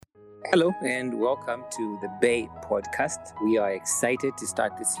Hello and welcome to the Bay podcast. We are excited to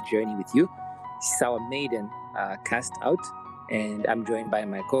start this journey with you. It's our maiden cast out, and I'm joined by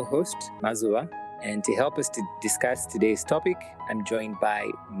my co-host Mazua. And to help us to discuss today's topic, I'm joined by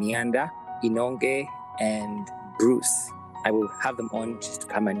Mianda, Inonge, and Bruce. I will have them on just to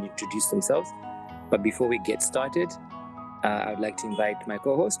come and introduce themselves. But before we get started, I'd like to invite my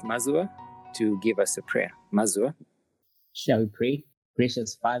co-host Mazua to give us a prayer. Mazua. Shall we pray?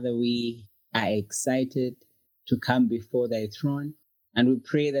 Gracious Father, we are excited to come before thy throne, and we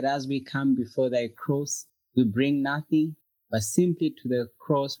pray that as we come before thy cross, we bring nothing, but simply to the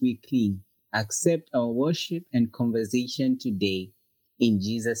cross we cling. Accept our worship and conversation today. In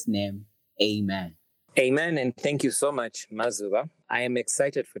Jesus' name, amen. Amen, and thank you so much, Mazuba. I am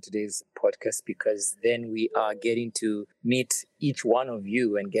excited for today's podcast because then we are getting to meet each one of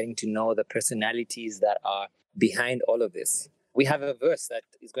you and getting to know the personalities that are behind all of this. We have a verse that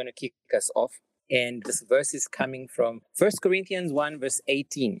is going to kick us off, and this verse is coming from 1 Corinthians 1, verse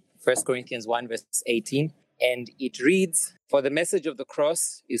 18. 1 Corinthians 1, verse 18, and it reads, "For the message of the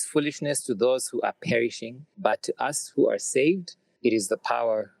cross is foolishness to those who are perishing, but to us who are saved, it is the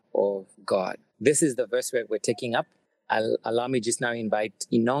power of God." This is the verse we're taking up. Allow me just now invite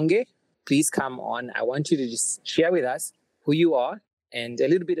Inonge. Please come on. I want you to just share with us who you are and a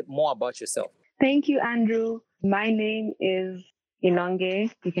little bit more about yourself. Thank you, Andrew. My name is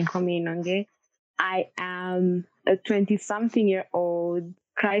Inonge. You can call me Inonge. I am a 20-something-year-old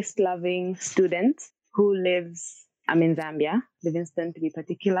Christ-loving student who I'm in Zambia, Livingstone to be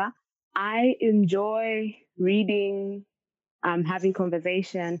particular. I enjoy reading, having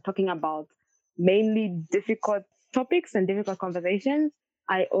conversation, talking about mainly difficult topics and difficult conversations.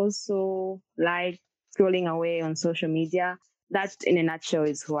 I also like scrolling away on social media. That, in a nutshell,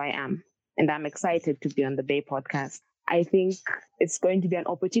 is who I am. And I'm excited to be on the Bay podcast. I think it's going to be an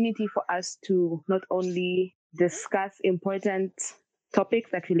opportunity for us to not only discuss important topics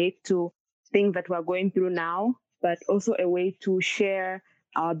that relate to things that we're going through now, but also a way to share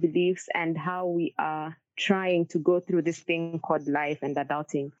our beliefs and how we are trying to go through this thing called life and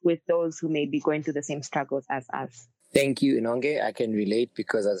adulting with those who may be going through the same struggles as us. Thank you, Inonge. I can relate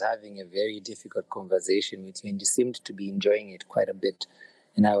because I was having a very difficult conversation with you and you seemed to be enjoying it quite a bit.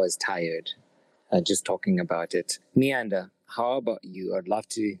 And I was tired just talking about it. Mianda, how about you? I'd love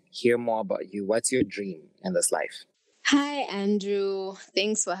to hear more about you. What's your dream in this life? Hi, Andrew.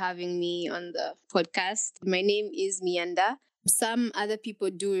 Thanks for having me on the podcast. My name is Mianda. Some other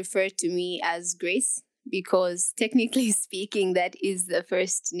people do refer to me as Grace because technically speaking, that is the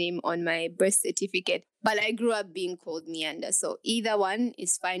first name on my birth certificate. But I grew up being called Mianda. So either one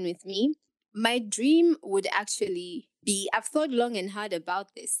is fine with me. My dream would actually be, I've thought long and hard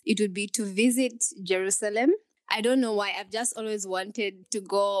about this. It would be to visit Jerusalem. I don't know why. I've just always wanted to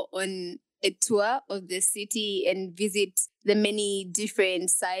go on a tour of the city and visit the many different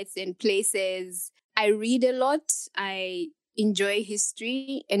sites and places. I read a lot. I enjoy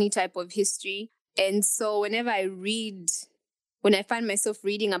history, any type of history. And so whenever when I find myself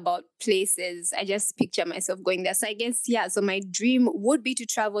reading about places, I just picture myself going there. So I guess, so my dream would be to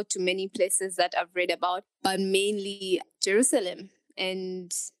travel to many places that I've read about, but mainly Jerusalem.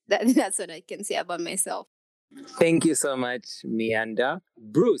 And that's what I can say about myself. Thank you so much, Mianda.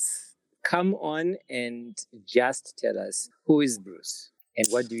 Bruce, come on and just tell us, who is Bruce and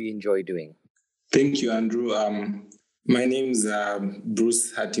what do you enjoy doing? Thank you, Andrew. My name is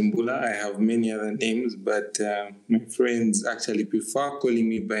Bruce Hatimbula. I have many other names, but my friends actually prefer calling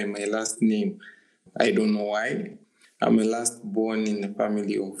me by my last name. I don't know why. I'm a last born in a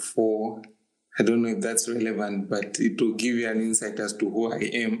family of 4. I don't know if that's relevant, but it will give you an insight as to who I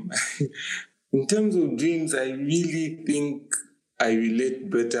am. In terms of dreams, I really think I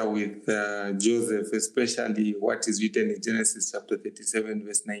relate better with Joseph, especially what is written in Genesis chapter 37,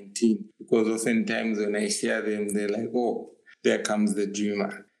 verse 19. Because oftentimes when I share them, they're like, oh, there comes the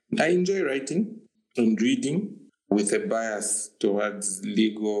dreamer. I enjoy writing and reading with a bias towards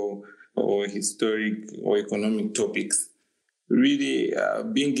legal or historic or economic topics. Really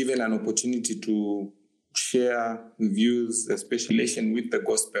being given an opportunity to share views, especially with the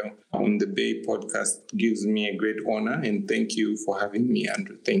gospel on the Bay podcast gives me a great honor, and thank you for having me,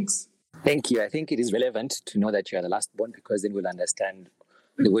 Andrew. Thanks. Thank you. I think it is relevant to know that you are the last born because then we'll understand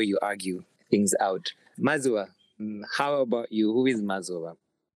the way you argue things out. Mazua, how about you? Who is Mazua?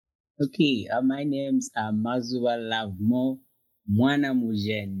 Okay, my name's Mazua Lavmo Mwana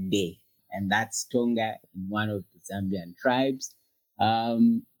Mujende, and that's Tonga in one of the Zambian tribes. I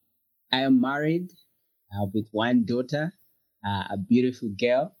am married with one daughter, a beautiful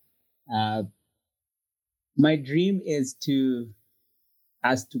girl. My dream is to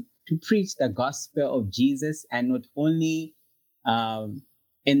to preach the gospel of Jesus, and not only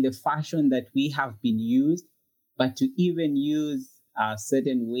in the fashion that we have been used, but to even use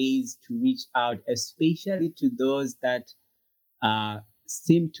certain ways to reach out, especially to those that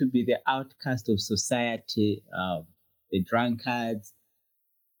seem to be the outcast of society, the drunkards,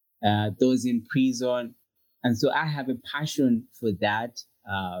 those in prison. And so I have a passion for that.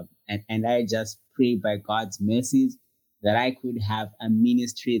 And I just pray by God's mercies that I could have a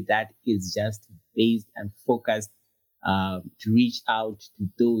ministry that is just based and focused to reach out to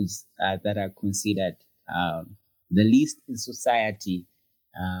those that are considered the least in society.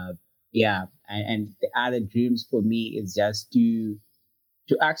 And the other dreams for me is just to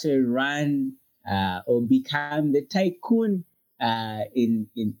actually run or become the tycoon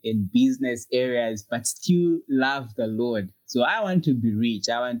in business areas, but still love the Lord. So I want to be rich.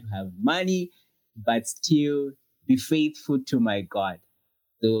 I want to have money, but still be faithful to my God.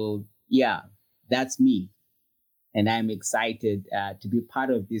 So yeah, that's me. And I'm excited to be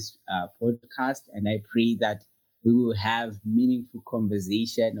part of this podcast. And I pray that we will have meaningful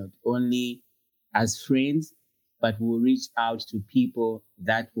conversation, not only as friends, but we'll reach out to people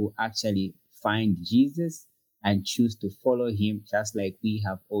that will actually find Jesus and choose to follow him, just like we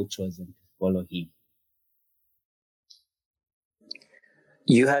have all chosen to follow him.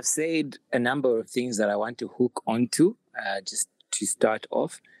 You have said a number of things that I want to hook onto, just to start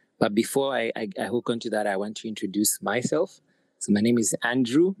off. But before I hook onto that, I want to introduce myself. So my name is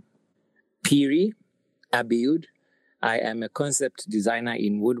Andrew Piri Abiud. I am a concept designer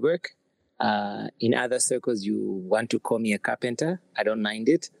in woodwork. In other circles, you want to call me a carpenter. I don't mind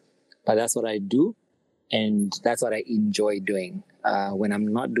it, but that's what I do. And that's what I enjoy doing. When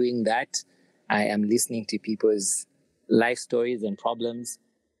I'm not doing that, I am listening to people's life stories and problems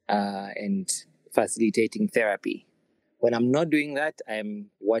and facilitating therapy. When I'm not doing that,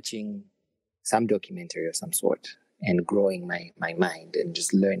 I'm watching some documentary of some sort and growing my mind and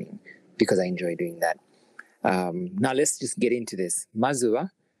just learning because I enjoy doing that. Now let's just get into this.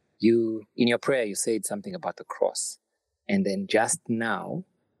 Mazua, you in your prayer, you said something about the cross. And then just now,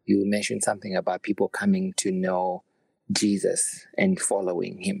 you mentioned something about people coming to know Jesus and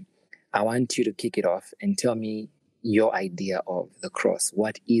following him. I want you to kick it off and tell me your idea of the cross.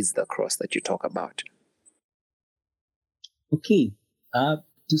 What is the cross that you talk about? Okay.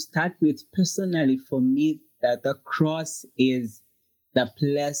 To start with, personally, for me, that the cross is the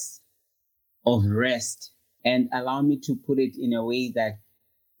place of rest. And allow me to put it in a way that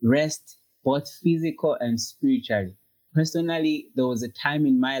rest, both physical and spiritually. Personally, there was a time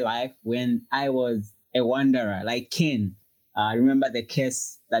in my life when I was a wanderer, like Cain. Remember the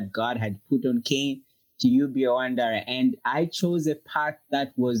curse that God had put on Cain, to you be a wanderer. And I chose a path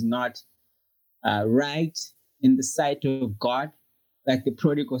that was not right in the sight of God. Like the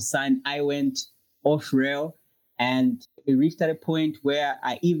prodigal son, I went off rail, and it reached at a point where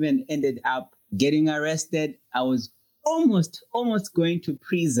I even ended up getting arrested. I was almost going to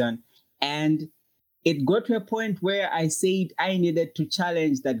prison. And it got to a point where I said I needed to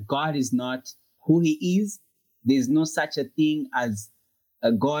challenge that God is not who he is. There's no such a thing as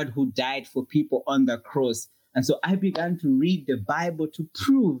a God who died for people on the cross. And so I began to read the Bible to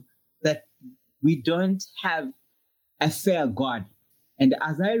prove that we don't have a fair God. And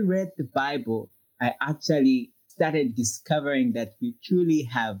as I read the Bible, I actually started discovering that we truly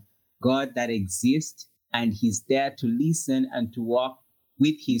have God that exists, and he's there to listen and to walk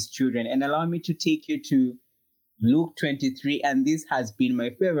with his children. And allow me to take you to Luke 23. And this has been my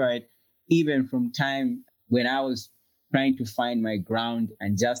favorite, even from time when I was trying to find my ground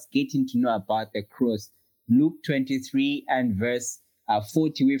and just getting to know about the cross. Luke 23 and verse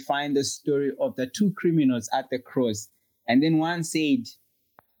 40, we find the story of the two criminals at the cross. And then one said,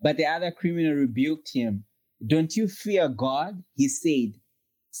 but the other criminal rebuked him. Don't you fear God? He said,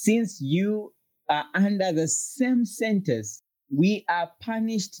 since you are under the same sentence, we are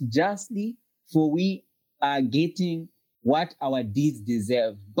punished justly, for we are getting what our deeds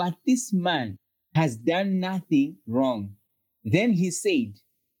deserve. But this man has done nothing wrong. Then he said,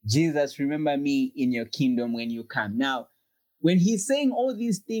 Jesus, remember me in your kingdom when you come. Now, when he's saying all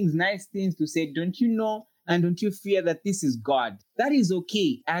these things, nice things to say, don't you know and don't you fear that this is God? That is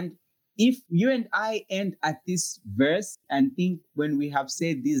okay. And if you and I end at this verse and think when we have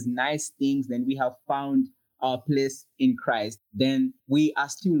said these nice things, then we have found our place in Christ, then we are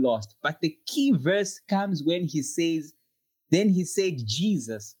still lost. But the key verse comes when he says, then he said,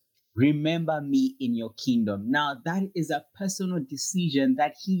 Jesus, remember me in your kingdom. Now, that is a personal decision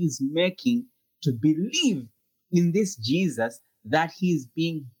that he is making to believe in this Jesus that he is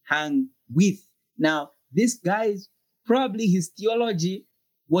being hung with. Now, this guy's probably his theology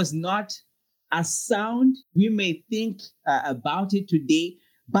was not as sound. We may think about it today,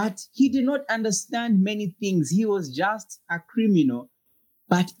 but he did not understand many things. He was just a criminal.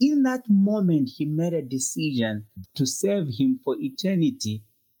 But in that moment, he made a decision to serve him for eternity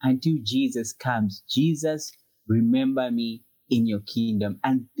until Jesus comes. Jesus, remember me in your kingdom.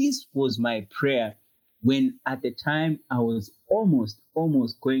 And this was my prayer when at the time I was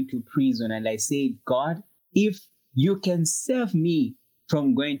almost going to prison. And I said, God, if you can save me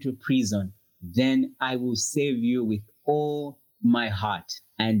from going to prison, then I will save you with all my heart.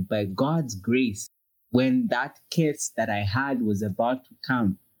 And by God's grace, when that case that I had was about to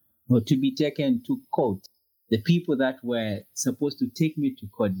come or to be taken to court, the people that were supposed to take me to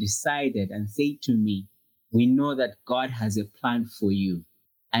court decided and said to me, we know that God has a plan for you.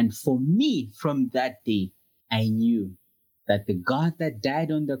 And for me, from that day, I knew that the God that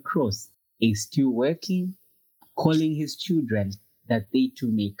died on the cross is still working, calling his children that they too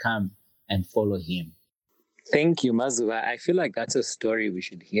may come and follow him. Thank you, Mazuba. I feel like that's a story we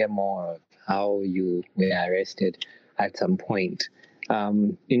should hear more of, how you were arrested at some point.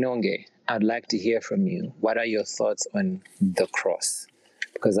 Inonge, I'd like to hear from you. What are your thoughts on the cross?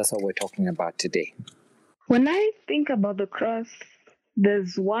 Because that's what we're talking about today. When I think about the cross,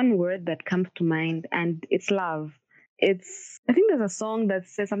 there's one word that comes to mind, and it's love. I think there's a song that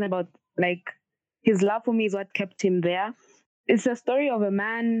says something about like his love for me is what kept him there. It's a story of a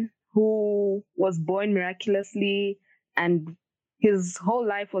man who was born miraculously, and his whole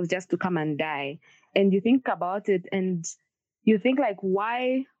life was just to come and die. And you think about it and you think like,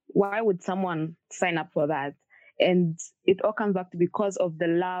 why would someone sign up for that? And it all comes back to because of the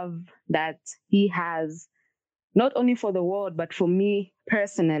love that he has, not only for the world, but for me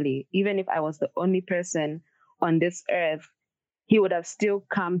personally. Even if I was the only person on this earth, he would have still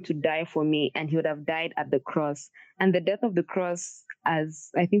come to die for me, and he would have died at the cross. And the death of the cross, as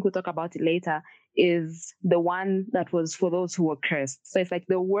I think we'll talk about it later, is the one that was for those who were cursed. So it's like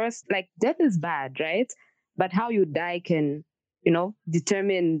the worst, like death is bad, right? But how you die can,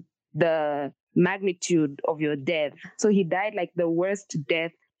 determine the magnitude of your death. So he died like the worst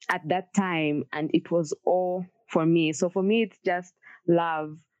death at that time, and it was all for me. So for me, it's just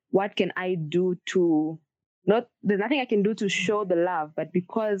love. What can I do to there's nothing I can do to show the love, but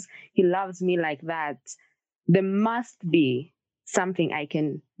because he loves me like that, there must be something I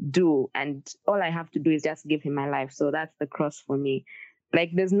can do. And all I have to do is just give him my life. So that's the cross for me. Like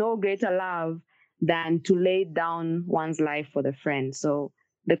there's no greater love than to lay down one's life for the friend. So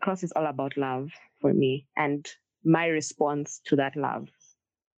the cross is all about love for me and my response to that love.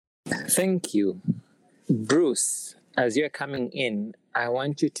 Thank you. Bruce, as you're coming in, I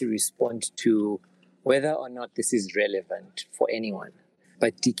want you to respond to whether or not this is relevant for anyone,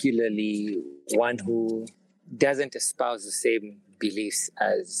 particularly one who doesn't espouse the same beliefs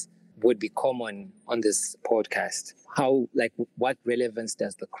as would be common on this podcast. What relevance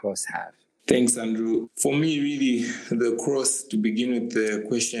does the cross have? Thanks, Andrew. For me, really, the cross, to begin with the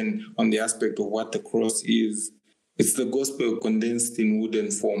question on the aspect of what the cross is, it's the gospel condensed in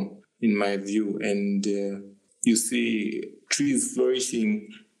wooden form, in my view. And you see trees flourishing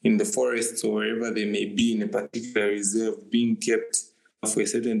in the forests or wherever they may be in a particular reserve, being kept for a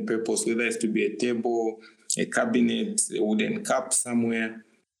certain purpose, whether it's to be a table, a cabinet, a wooden cup somewhere.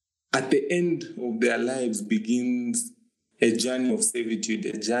 At the end of their lives begins a journey of servitude,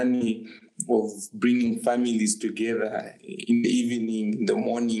 a journey of bringing families together in the evening, in the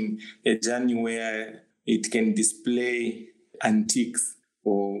morning, a journey where it can display antiques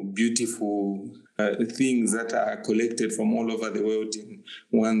or beautiful things that are collected from all over the world in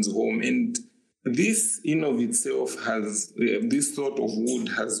one's home. And this in of itself this sort of wood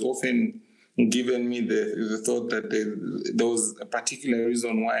has often given me the thought that there was a particular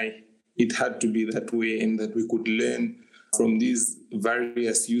reason why it had to be that way, and that we could learn from these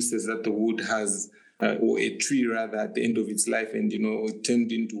various uses that the wood has, or a tree rather, at the end of its life, and it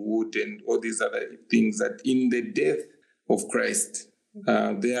turned into wood and all these other things, that in the death of Christ,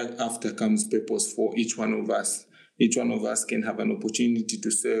 thereafter comes purpose for each one of us. Each one of us can have an opportunity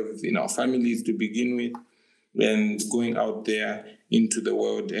to serve in our families to begin with, and going out there into the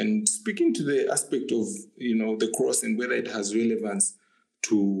world. And speaking to the aspect of, the cross and whether it has relevance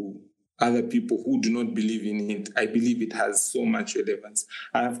to other people who do not believe in it, I believe it has so much relevance.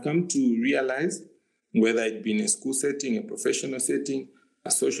 I have come to realize, whether it be in a school setting, a professional setting,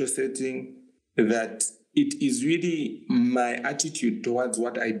 a social setting, that it is really my attitude towards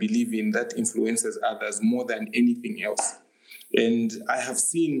what I believe in that influences others more than anything else. And I have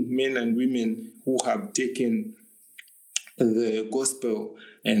seen men and women who have taken the gospel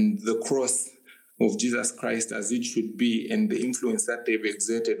and the cross of Jesus Christ as it should be, and the influence that they've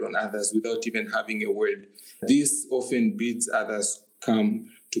exerted on others without even having a word. This often bids others come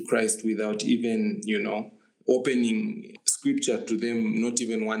to Christ without even, opening scripture to them, not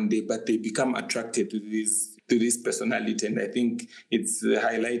even one day, but they become attracted to this personality. And I think it's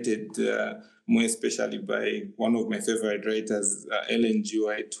highlighted more especially by one of my favorite writers, Ellen G.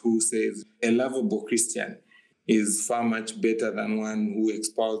 White, who says, a lovable Christian is far much better than one who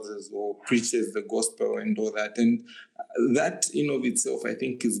espouses or preaches the gospel and all that. And that in of itself, I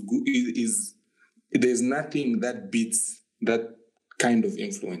think, is good. There's nothing that beats that kind of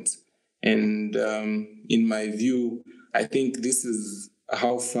influence. And in my view, I think this is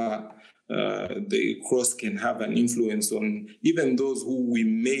how far the cross can have an influence on even those who we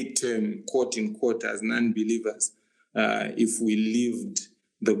may term, quote unquote, as non-believers, if we lived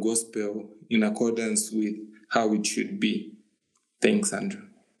the gospel in accordance with how it should be. Thanks, Andrew.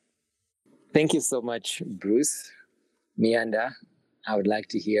 Thank you so much, Bruce. Mianda, I would like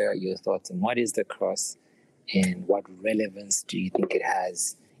to hear your thoughts on what is the cross and what relevance do you think it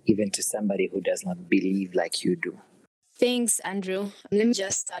has even to somebody who does not believe like you do? Thanks, Andrew. Let me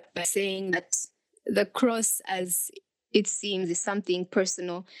just start by saying that the cross, as it seems, is something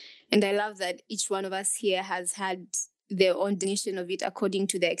personal. And I love that each one of us here has had their own definition of it according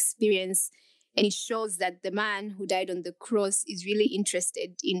to their experience. And it shows that the man who died on the cross is really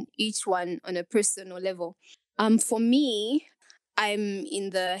interested in each one on a personal level. For me, I'm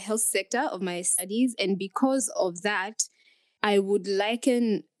in the health sector of my studies. And because of that, I would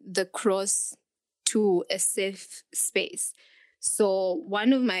liken the cross to a safe space. So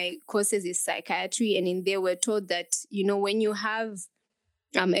one of my courses is psychiatry. And in there we're told that, when you have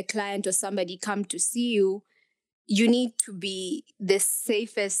a client or somebody come to see you, you need to be the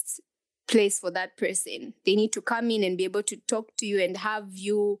safest place for that person. They need to come in and be able to talk to you and have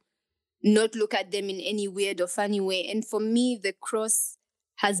you not look at them in any weird or funny way. And for me, the cross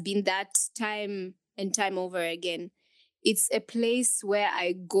has been that time and time over again. It's a place where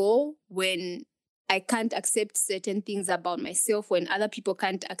I go when I can't accept certain things about myself, when other people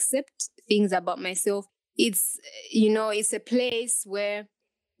can't accept things about myself. It's a place where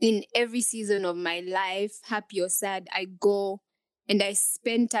in every season of my life, happy or sad, I go and I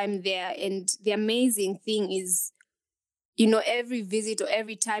spend time there. And the amazing thing is, every visit or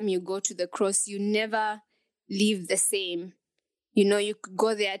every time you go to the cross, you never leave the same. You could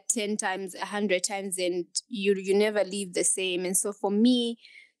go there 10 times, 100 times, and you never leave the same. And so for me,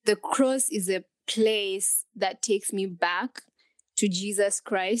 the cross is a place that takes me back to Jesus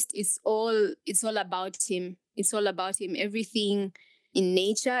Christ. It's all about him. It's all about him. Everything in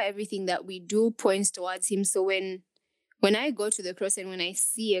nature, everything that we do points towards him. So when I go to the cross and when I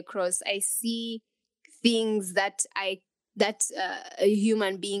see a cross, I see things that a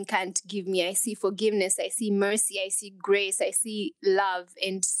human being can't give me. I see forgiveness, I see mercy, I see grace, I see love,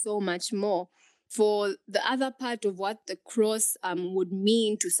 and so much more. For the other part of what the cross would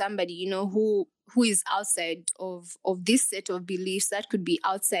mean to somebody, who is outside of this set of beliefs, that could be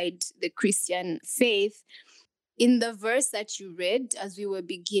outside the Christian faith. In the verse that you read as we were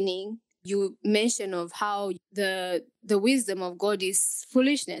beginning, you mentioned of how the wisdom of God is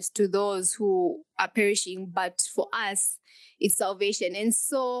foolishness to those who are perishing, but for us, it's salvation. And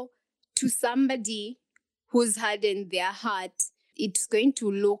so to somebody who's hardened their heart, it's going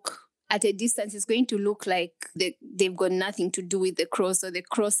to look at a distance, it's going to look like they've got nothing to do with the cross, or the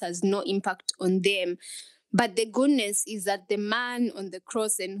cross has no impact on them. But the goodness is that the man on the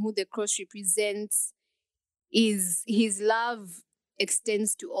cross and who the cross represents is his love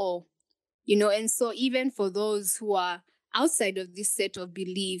extends to all. And so even for those who are outside of this set of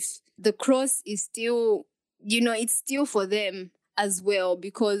beliefs, the cross is still, it's still for them as well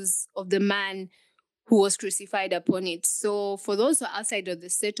because of the man who was crucified upon it. So for those who are outside of the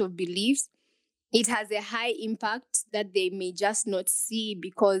set of beliefs, it has a high impact that they may just not see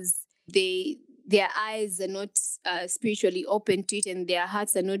because their eyes are not spiritually open to it and their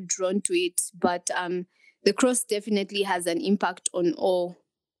hearts are not drawn to it. But the cross definitely has an impact on all.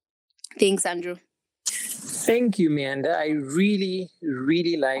 Thanks, Andrew. Thank you, Mianda. I really,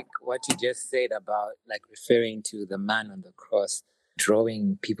 really like what you just said about referring to the man on the cross,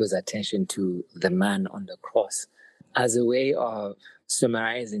 drawing people's attention to the man on the cross. As a way of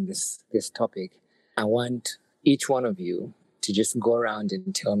summarizing this topic, I want each one of you to just go around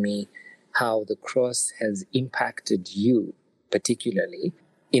and tell me how the cross has impacted you, particularly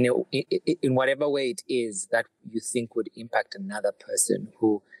in whatever way it is that you think would impact another person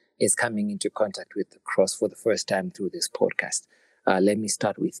who is coming into contact with the cross for the first time through this podcast. Let me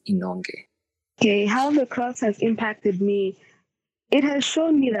start with Inonge. Okay, how the cross has impacted me it has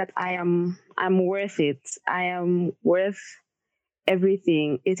shown me that I'm worth it. I am worth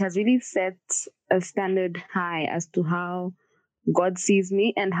everything. It has really set a standard high as to how God sees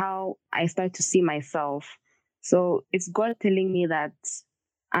me and how I start to see myself. So it's God telling me that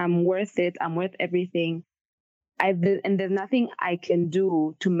I'm worth it. I'm worth everything. And there's nothing I can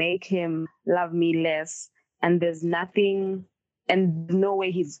do to make him love me less. And there's nothing, and no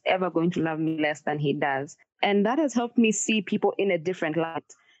way he's ever going to love me less than he does. And that has helped me see people in a different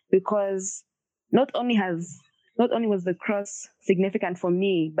light, because not only has not only was the cross significant for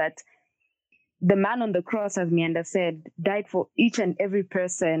me, but the man on the cross, as Mianda said, died for each and every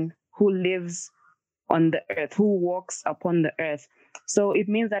person who lives on the earth, who walks upon the earth. So it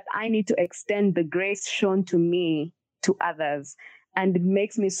means that I need to extend the grace shown to me to others. And it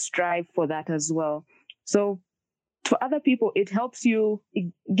makes me strive for that as well. So for other people, it helps you,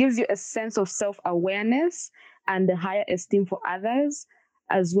 it gives you a sense of self-awareness and a higher esteem for others,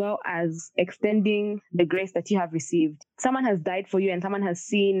 as well as extending the grace that you have received. Someone has died for you and someone has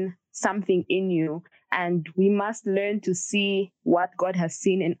seen something in you, and we must learn to see what God has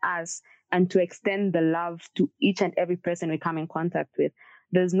seen in us and to extend the love to each and every person we come in contact with.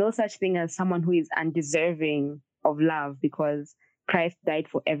 There's no such thing as someone who is undeserving of love, because Christ died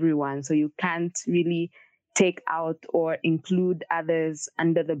for everyone. So you can't really take out or include others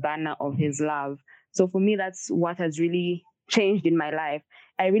under the banner of his love. So for me, that's what has really changed in my life.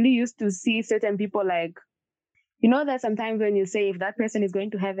 I really used to see certain people like, that sometimes when you say, if that person is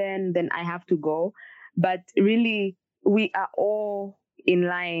going to heaven, then I have to go. But really, we are all in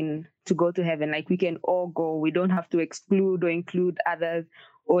line to go to heaven. Like, we can all go. We don't have to exclude or include others,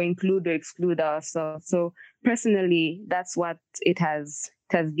 or include or exclude ourselves. So personally, that's what it has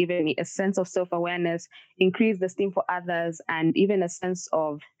given me: a sense of self-awareness, increased esteem for others, and even a sense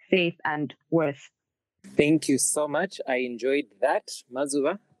of faith and worth. Thank you so much. I enjoyed that.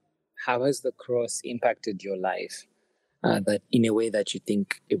 Mazuba, how has the cross impacted your life, that in a way that you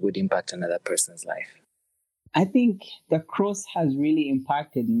think it would impact another person's life? I think the cross has really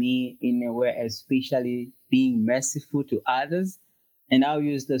impacted me in a way, especially being merciful to others. And I'll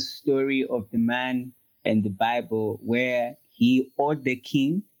use the story of the man in the Bible where he owed the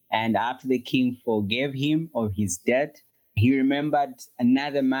king, and after the king forgave him of his debt, he remembered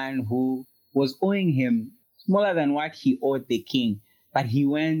another man who was owing him smaller than what he owed the king. But he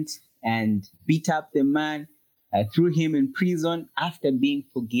went and beat up the man, threw him in prison after being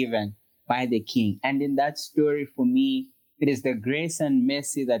forgiven by the king. And in that story, for me, it is the grace and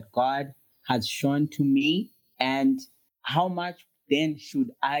mercy that God has shown to me. And how much then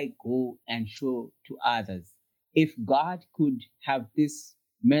should I go and show to others? If God could have this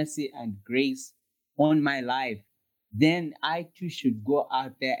mercy and grace on my life, then I too should go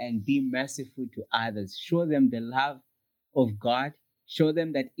out there and be merciful to others. Show them the love of God. Show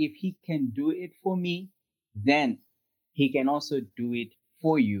them that if he can do it for me, then he can also do it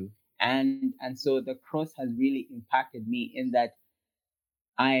for you. And so the cross has really impacted me in that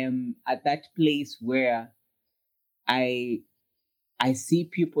I am at that place where I see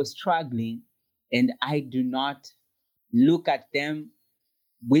people struggling, and I do not look at them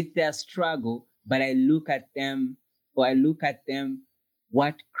with their struggle, but I look at them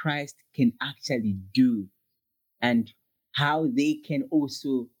what Christ can actually do, and how they can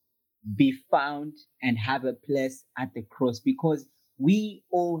also be found and have a place at the cross, because we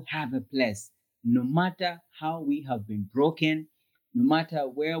all have a place, no matter how we have been broken, no matter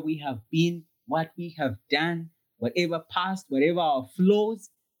where we have been, what we have done, whatever past, whatever our flaws,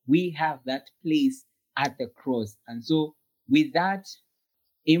 we have that place at the cross. And so with that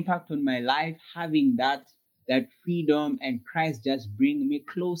impact on my life, having that freedom and Christ just bring me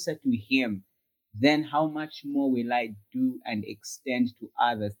closer to him, then how much more will I do and extend to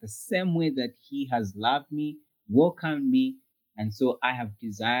others the same way that he has loved me, welcomed me. And so I have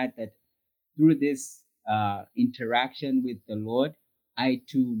desired that through this interaction with the Lord, I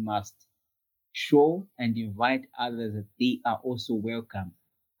too must show and invite others that they are also welcome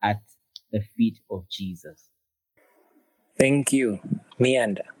at the feet of Jesus. Thank you.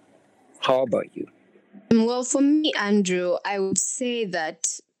 Mianda, how about you? Well, for me, Andrew, I would say that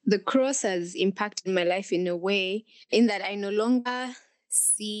the cross has impacted my life in a way in that I no longer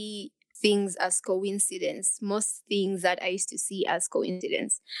see things as coincidence. Most things that I used to see as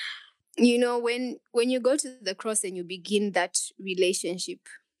coincidence. When you go to the cross and you begin that relationship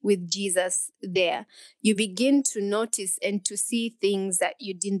with Jesus there, you begin to notice and to see things that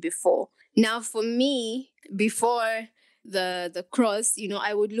you didn't before. Now, for me, before the cross,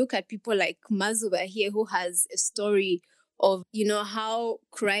 I would look at people like Mazuba here, who has a story of, how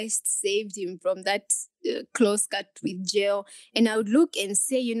Christ saved him from that close cut with jail. And I would look and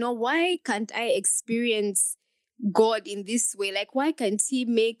say, why can't I experience God in this way? Like, why can't he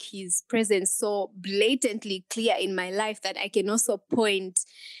make his presence so blatantly clear in my life that I can also point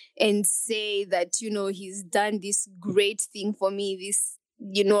and say that, he's done this great thing for me, this,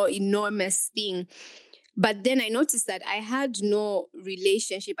 enormous thing. But then I noticed that I had no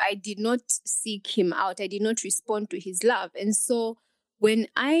relationship. I did not seek him out. I did not respond to his love. And so when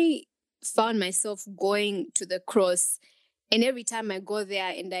I found myself going to the cross, and every time I go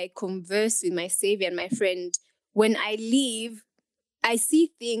there and I converse with my Savior and my friend, when I leave, I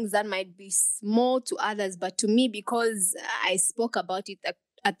see things that might be small to others, but to me, because I spoke about it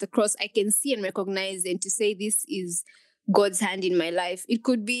at the cross, I can see and recognize and to say this is God's hand in my life. It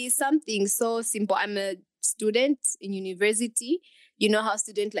could be something so simple. I'm a student in university. You know how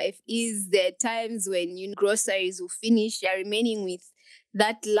student life is. There are times when groceries will finish, you're remaining with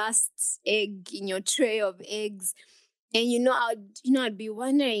that last egg in your tray of eggs. And I'd be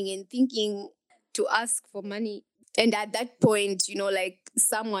wondering and thinking to ask for money. And at that point, like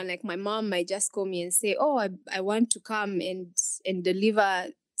someone like my mom might just call me and say, oh, I want to come and deliver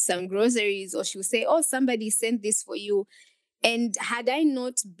some groceries. Or she'll say, oh, somebody sent this for you. And had I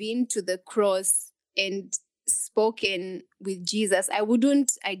not been to the cross and spoken with Jesus, I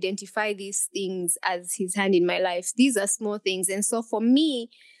wouldn't identify these things as his hand in my life. These are small things. And so for me,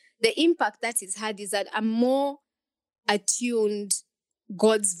 the impact that it's had is that I'm more attuned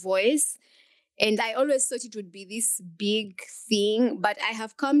God's voice. And I always thought it would be this big thing, but I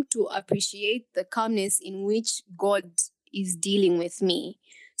have come to appreciate the calmness in which God is dealing with me.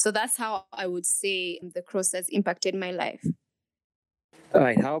 So that's how I would say the cross has impacted my life. All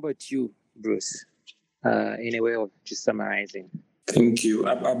right. How about you, Bruce? In a way of just summarizing. Thank you.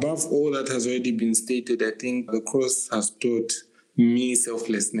 Above all that has already been stated, I think the cross has taught me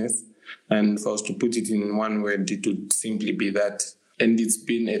selflessness. And if I was to put it in one word, it would simply be that. And it's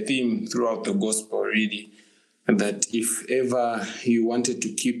been a theme throughout the gospel, really, that if ever you wanted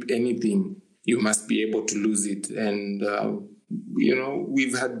to keep anything, you must be able to lose it. And,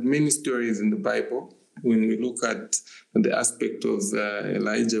 we've had many stories in the Bible. When we look at the aspect of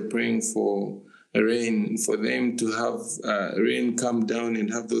Elijah praying for rain, for them to have rain come down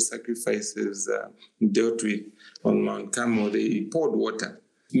and have those sacrifices dealt with on Mount Carmel, they poured water.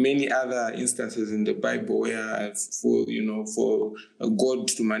 Many other instances in the Bible where for God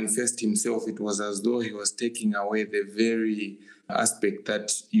to manifest himself, it was as though he was taking away the very aspect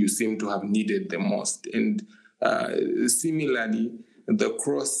that you seem to have needed the most. And similarly, the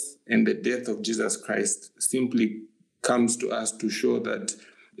cross and the death of Jesus Christ simply comes to us to show that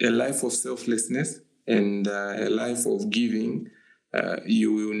a life of selflessness and a life of giving,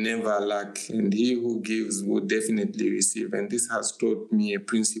 you will never lack, and he who gives will definitely receive. And this has taught me a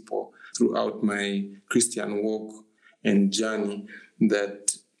principle throughout my Christian walk and journey,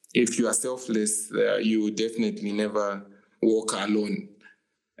 that if you are selfless, you will definitely never walk alone,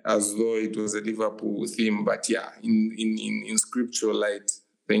 as though it was a Liverpool theme. But yeah, in scriptural light.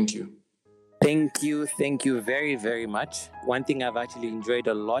 Thank you. Thank you very, very much. One thing I've actually enjoyed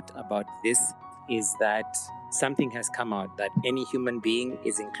a lot about this is that something has come out, that any human being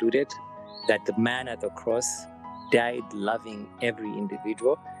is included, that the man at the cross died loving every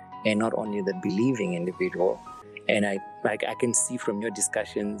individual and not only the believing individual. And I can see from your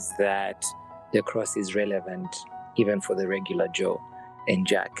discussions that the cross is relevant even for the regular Joe and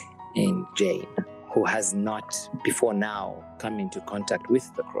Jack and Jane, who has not before now come into contact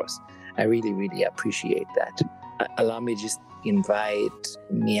with the cross. I really, really appreciate that. Allow me to just invite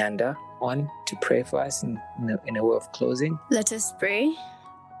Meander on to pray for us in a way of closing. Let us pray.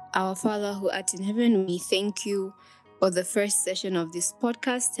 Our Father who art in heaven, we thank you for the first session of this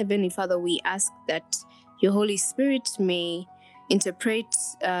podcast. Heavenly Father, we ask that your Holy Spirit may interpret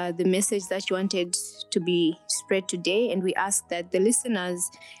the message that you wanted to be spread today. And we ask that the listeners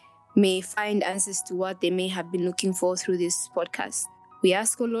may find answers to what they may have been looking for through this podcast. We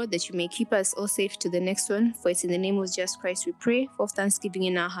ask, O Lord, that you may keep us all safe to the next one. For it's in the name of Jesus Christ we pray, for thanksgiving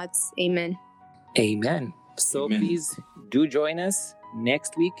in our hearts. Amen. Amen. So Please do join us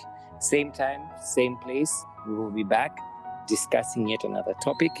next week, same time, same place. We will be back discussing yet another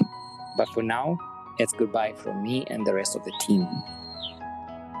topic. But for now, it's goodbye from me and the rest of the team.